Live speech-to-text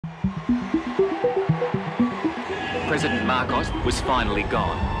President Marcos was finally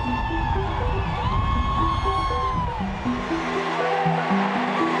gone.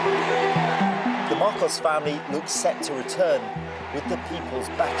 The Marcos family looks set to return with the people's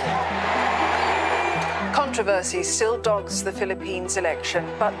backing. Controversy still dogs the Philippines election,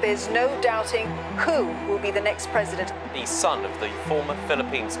 but there's no doubting who will be the next president. The son of the former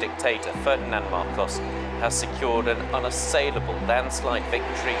Philippines dictator, Ferdinand Marcos, has secured an unassailable landslide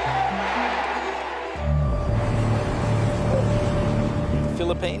victory. The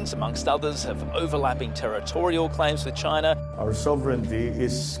Philippines, amongst others, have overlapping territorial claims with China. Our sovereignty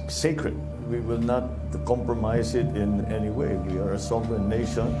is sacred. We will not compromise it in any way. We are a sovereign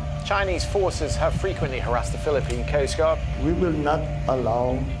nation. Chinese forces have frequently harassed the Philippine Coast Guard. We will not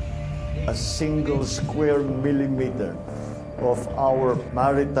allow a single square millimeter of our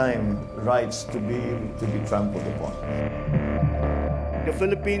maritime rights to be trampled upon. The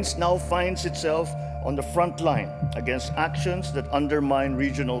Philippines now finds itself on the front line against actions that undermine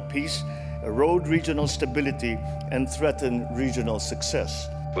regional peace, erode regional stability, and threaten regional success.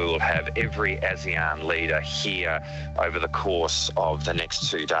 We will have every ASEAN leader here over the course of the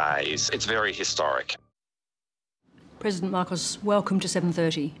next 2 days. It's very historic. President Marcos, welcome to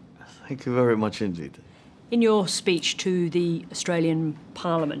 7:30. Thank you very much indeed. In your speech to the Australian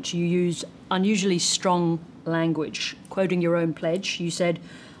Parliament, you used unusually strong language. Quoting your own pledge, you said,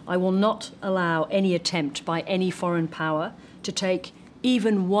 "I will not allow any attempt by any foreign power to take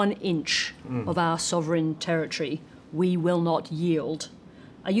even 1 inch of our sovereign territory. We will not yield."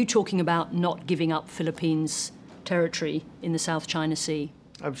 Are you talking about not giving up Philippines' territory in the South China Sea?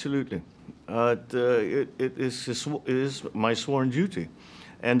 Absolutely. It is my sworn duty,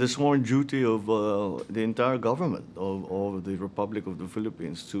 and the sworn duty of the entire government of the Republic of the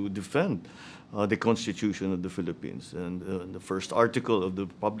Philippines to defend the Constitution of the Philippines. And the first article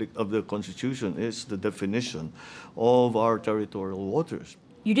of the Constitution is the definition of our territorial waters.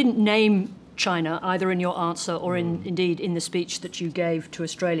 You didn't name China, either in your answer or indeed in the speech that you gave to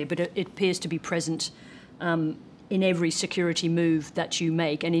Australia, but it appears to be present in every security move that you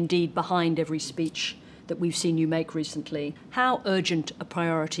make, and indeed behind every speech that we've seen you make recently. How urgent a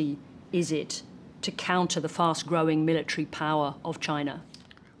priority is it to counter the fast-growing military power of China?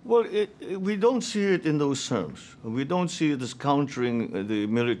 Well, we don't see it in those terms. We don't see it as countering the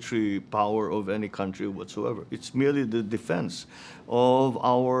military power of any country whatsoever. It's merely the defense of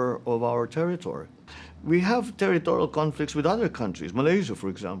our territory. We have territorial conflicts with other countries, Malaysia, for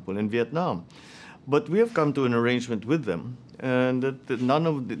example, and Vietnam. But we have come to an arrangement with them, and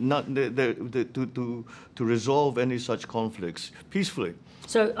to resolve any such conflicts peacefully.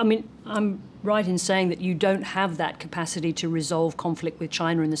 So, I mean, I'm right in saying that you don't have that capacity to resolve conflict with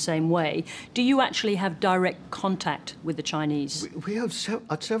China in the same way. Do you actually have direct contact with the Chinese? We have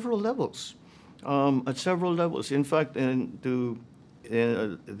at several levels. At several levels. In fact, in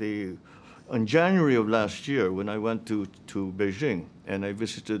January of last year, when I went to Beijing and I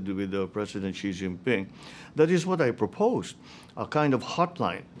visited with President Xi Jinping, that is what I proposed, a kind of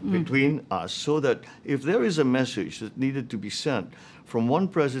hotline between us, so that if there is a message that needed to be sent from one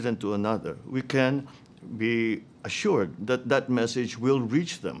president to another, we can be assured that that message will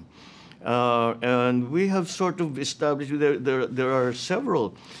reach them. And we have sort of established there are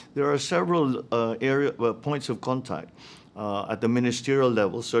several points of contact. At the ministerial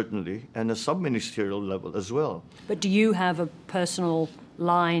level, certainly, and a sub-ministerial level as well. But do you have a personal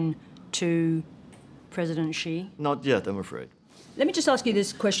line to President Xi? Not yet, I'm afraid. Let me just ask you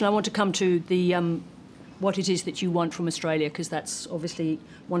this question. I want to come to the what it is that you want from Australia, because that's obviously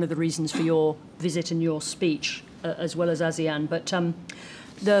one of the reasons for your visit and your speech, as well as ASEAN. But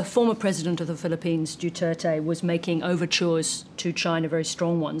the former president of the Philippines, Duterte, was making overtures to China, very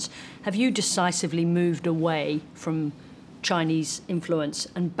strong ones. Have you decisively moved away from Chinese influence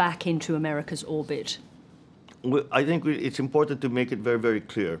and back into America's orbit? Well, I think it's important to make it very, very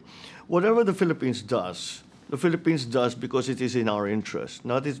clear. Whatever the Philippines does because it is in our interest,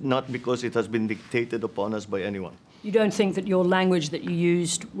 not because it has been dictated upon us by anyone. You don't think that your language that you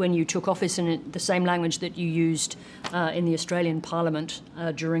used when you took office, and the same language that you used in the Australian Parliament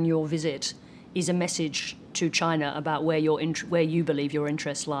during your visit, is a message to China about where you believe your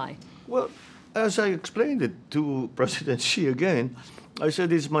interests lie? Well, as I explained it to President Xi again, I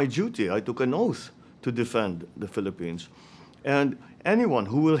said it's my duty. I took an oath to defend the Philippines. And anyone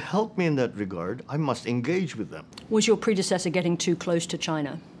who will help me in that regard, I must engage with them. Was your predecessor getting too close to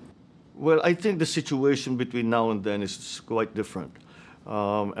China? Well, I think the situation between now and then is quite different.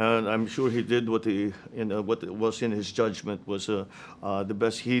 And I'm sure he did what was in his judgment was the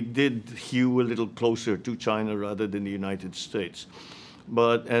best. He did hew a little closer to China rather than the United States.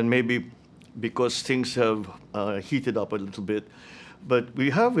 And maybe because things have heated up a little bit. But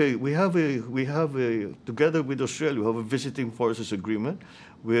together with Australia, we have a visiting forces agreement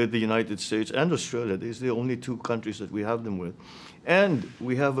with the United States and Australia. These are the only two countries that we have them with. And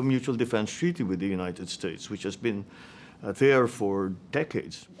we have a mutual defense treaty with the United States, which has been there for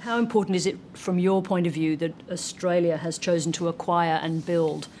decades. How important is it, from your point of view, that Australia has chosen to acquire and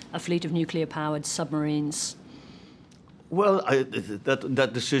build a fleet of nuclear-powered submarines? Well,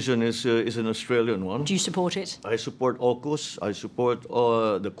 that decision is an Australian one. Do you support it? I support AUKUS. I support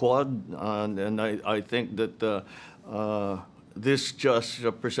the Quad, and I think that this just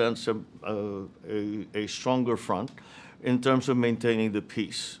represents a stronger front in terms of maintaining the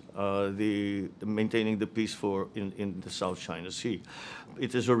peace, maintaining the peace in the South China Sea.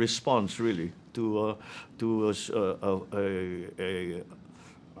 It is a response, really, to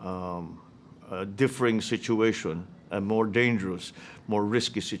a differing situation, a more dangerous, more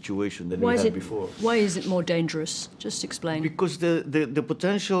risky situation than we had before. Why is it more dangerous? Just explain. Because the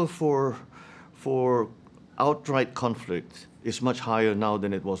potential for outright conflict is much higher now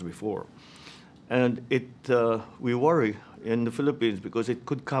than it was before. And we worry in the Philippines because it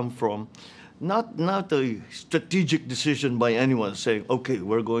could come from not a strategic decision by anyone saying, okay,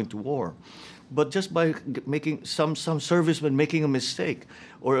 we're going to war, but just by making some serviceman making a mistake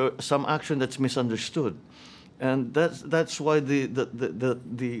or some action that's misunderstood. And that's why the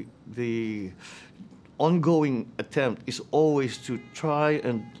ongoing attempt is always to try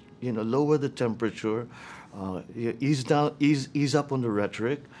and lower the temperature, ease up on the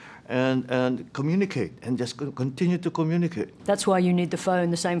rhetoric, and communicate, and just continue to communicate. That's why you need the phone,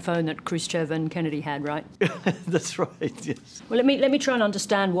 the same phone that Khrushchev and Kennedy had, right? That's right. Yes. Well, let me try and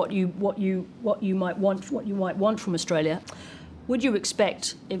understand what you might want from Australia. Would you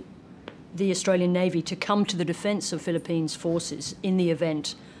expect the Australian Navy to come to the defence of Philippines forces in the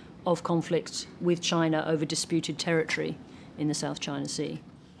event of conflict with China over disputed territory in the South China Sea?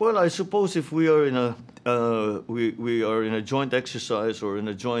 Well, I suppose if we are in a joint exercise or in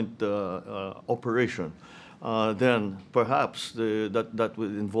a joint operation, then perhaps that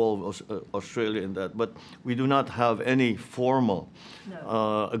would involve Australia in that. But we do not have any formal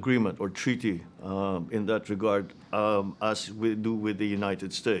agreement or treaty in that regard as we do with the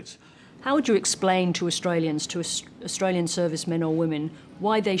United States. How would you explain to Australians, to Australian servicemen or women,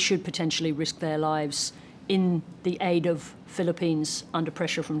 why they should potentially risk their lives in the aid of Philippines under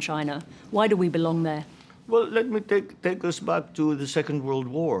pressure from China? Why do we belong there? Well, let me take us back to the Second World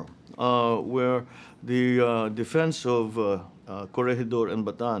War, where the defense of Corregidor and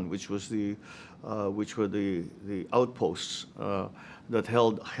Bataan, which were the outposts that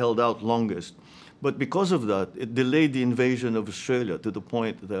held out longest. But because of that, it delayed the invasion of Australia to the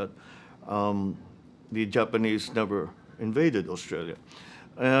point that the Japanese never invaded Australia.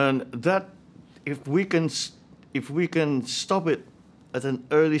 And that, if we can stop it at an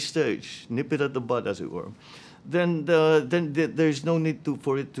early stage, nip it at the bud, as it were, then there's no need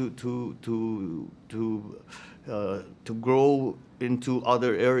for it to grow into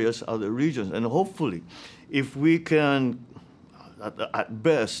other areas, other regions. And hopefully, if we can, at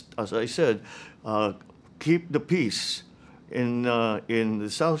best, as I said, keep the peace in the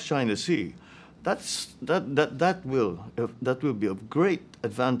South China Sea, that will be of great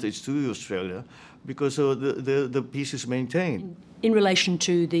advantage to Australia, because the peace is maintained. In relation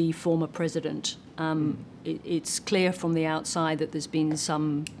to the former president, it's clear from the outside that there's been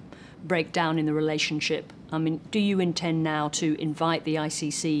some breakdown in the relationship. I mean, do you intend now to invite the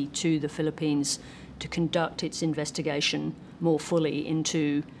ICC to the Philippines to conduct its investigation more fully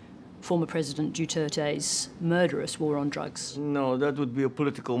into former President Duterte's murderous war on drugs? No, that would be a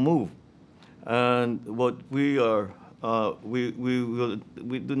political move. And what we are, we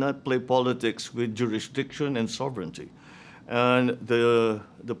do not play politics with jurisdiction and sovereignty. And the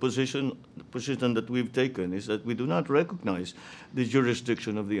position that we've taken is that we do not recognize the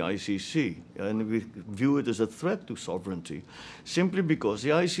jurisdiction of the ICC, and we view it as a threat to sovereignty, simply because the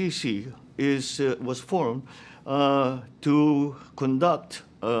ICC was formed to conduct,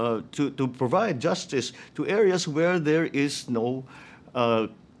 to provide justice to areas where there is no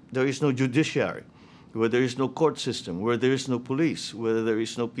judiciary, where there is no court system, where there is no police, where there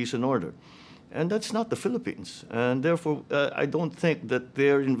is no peace and order. And that's not the Philippines. And therefore, I don't think that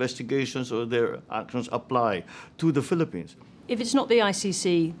their investigations or their actions apply to the Philippines. If it's not the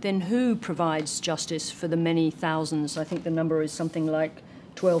ICC, then who provides justice for the many thousands? I think the number is something like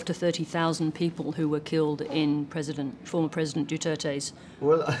 12 to 30,000 people who were killed in former President Duterte's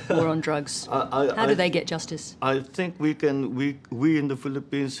war on drugs. How do they get justice? I think we in the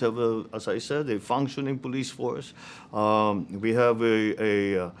Philippines have, as I said, a functioning police force. We have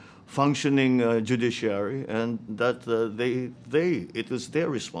a functioning judiciary, and that it is their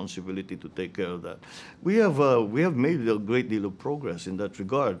responsibility to take care of that. We have made a great deal of progress in that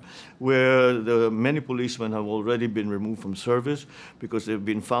regard, where many policemen have already been removed from service because they've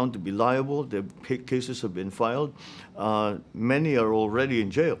been found to be liable. Their cases have been filed. Many are already in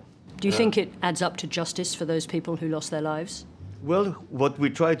jail. Do you think it adds up to justice for those people who lost their lives? Well, what we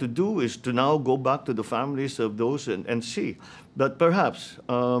try to do is to now go back to the families of those and see that perhaps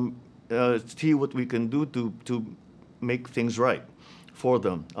see what we can do to make things right for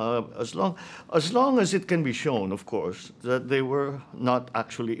them. As long as it can be shown, of course, that they were not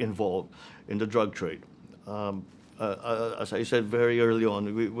actually involved in the drug trade. As I said very early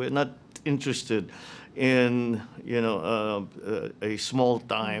on, we're not interested in a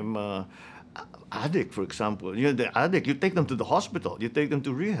small-time addict, for example. The addict, you take them to the hospital, you take them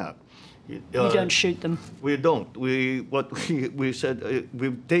to rehab. You don't shoot them. We don't. We said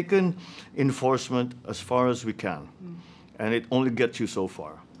we've taken enforcement as far as we can, and it only gets you so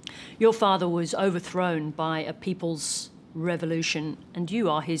far. Your father was overthrown by a people's revolution, and you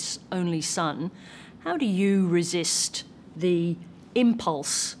are his only son. How do you resist the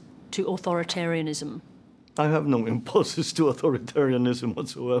impulse to authoritarianism? I have no impulses to authoritarianism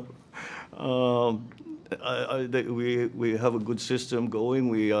whatsoever. We have a good system going.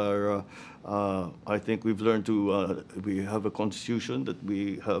 We are, I think we've learned to, we have a constitution that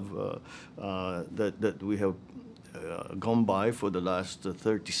we have, that we have gone by for the last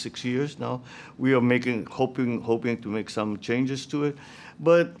 36 years now. We are hoping to make some changes to it.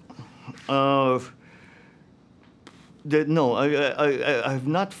 But no, I have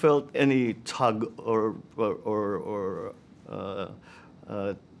not felt any tug or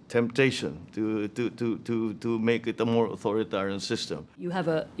temptation to make it a more authoritarian system.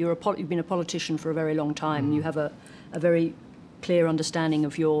 You've been a politician for a very long time. You have a very clear understanding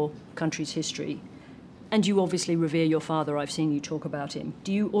of your country's history. And you obviously revere your father. I've seen you talk about him.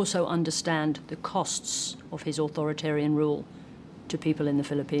 Do you also understand the costs of his authoritarian rule to people in the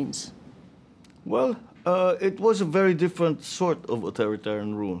Philippines? Well, it was a very different sort of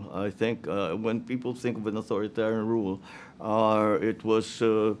authoritarian rule. I think when people think of an authoritarian rule, it was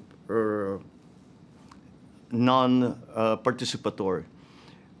non-participatory.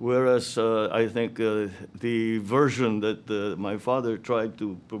 Whereas I think the version that my father tried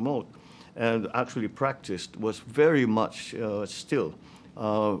to promote and actually practiced was very much still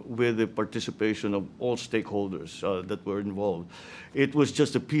with the participation of all stakeholders that were involved. It was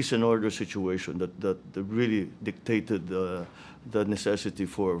just a peace and order situation that really dictated the necessity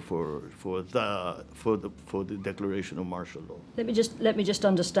for the declaration of martial law. Let me just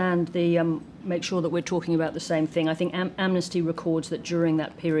understand make sure that we're talking about the same thing. I think Amnesty records that during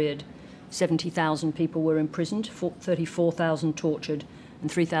that period, 70,000 people were imprisoned, 34,000 tortured, and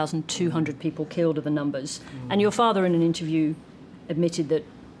 3,200 people killed are the numbers. And your father, in an interview, admitted that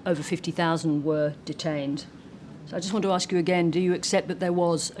over 50,000 were detained. So I just want to ask you again, do you accept that there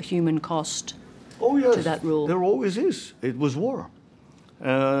was a human cost to that rule? There always is. It was war.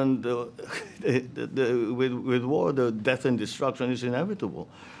 And with war, the death and destruction is inevitable.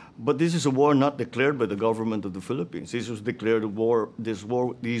 But this is a war not declared by the government of the Philippines. This was declared a war. These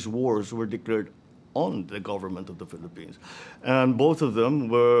wars were declared on the government of the Philippines, and both of them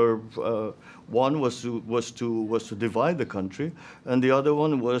were. One was to divide the country, and the other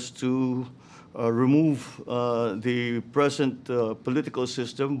one was to remove the present political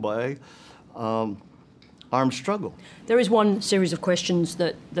system by armed struggle. There is one series of questions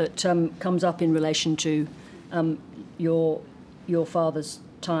that comes up in relation to your father's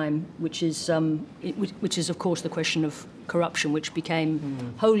time, which is of course the question of corruption, which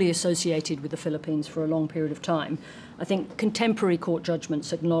became wholly associated with the Philippines for a long period of time. I think contemporary court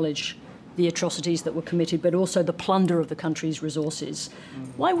judgments acknowledge the atrocities that were committed, but also the plunder of the country's resources.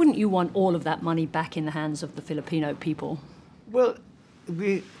 Why wouldn't you want all of that money back in the hands of the Filipino people? Well,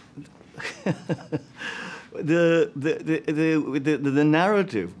 the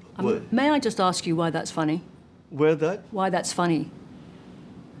narrative. May I just ask you why that's funny? Where that? Why that's funny?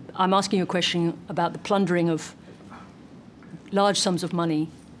 I'm asking you a question about the plundering of large sums of money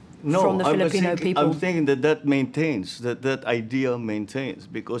from the Filipino people. I'm thinking that maintains, that idea maintains,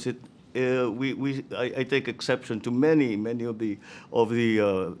 because I take exception to many of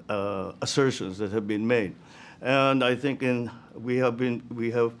the assertions that have been made, and I think we have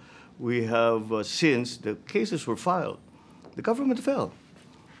since the cases were filed, the government fell.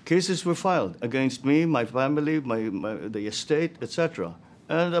 Cases were filed against me, my family, the estate, etc.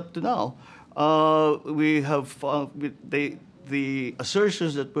 And up to now, we have found the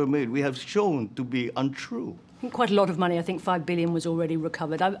assertions that were made, we have shown to be untrue. Quite a lot of money. I think 5 billion was already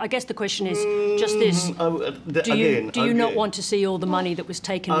recovered. I guess the question is just this: do you not want to see all the money that was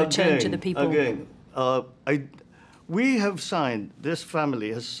taken returned to the people? Again, we have signed. This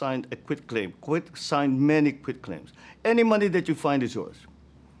family has signed a quitclaim. Signed many quitclaims. Any money that you find is yours.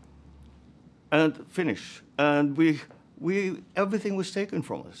 And finish. And everything was taken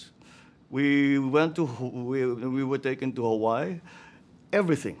from us. We were taken to Hawaii.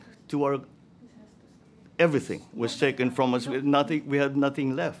 Everything was taken from us. We had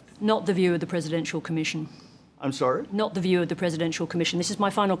nothing left. Not the view of the Presidential Commission. I'm sorry? Not the view of the Presidential Commission. This is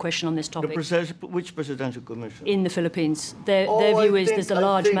my final question on this topic. Which Presidential Commission? In the Philippines. Their view is there's a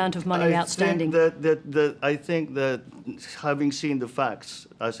large amount of money outstanding. I think that having seen the facts,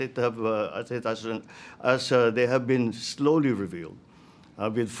 as they have been slowly revealed,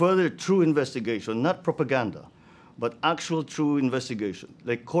 with further true investigation, not propaganda, but actual true investigation,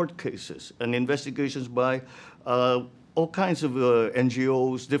 like court cases and investigations by all kinds of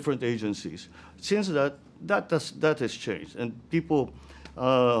NGOs, different agencies. Since that has changed, and people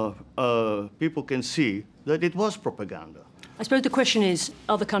can see that it was propaganda. I suppose the question is,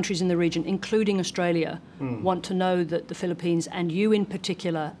 other countries in the region, including Australia, want to know that the Philippines, and you in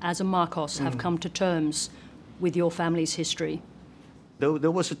particular, as a Marcos, have come to terms with your family's history.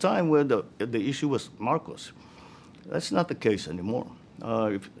 There was a time where the issue was Marcos. That's not the case anymore.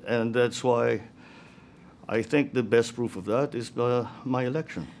 And that's why I think the best proof of that is my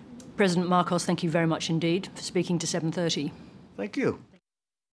election. President Marcos, thank you very much indeed for speaking to 7:30. Thank you.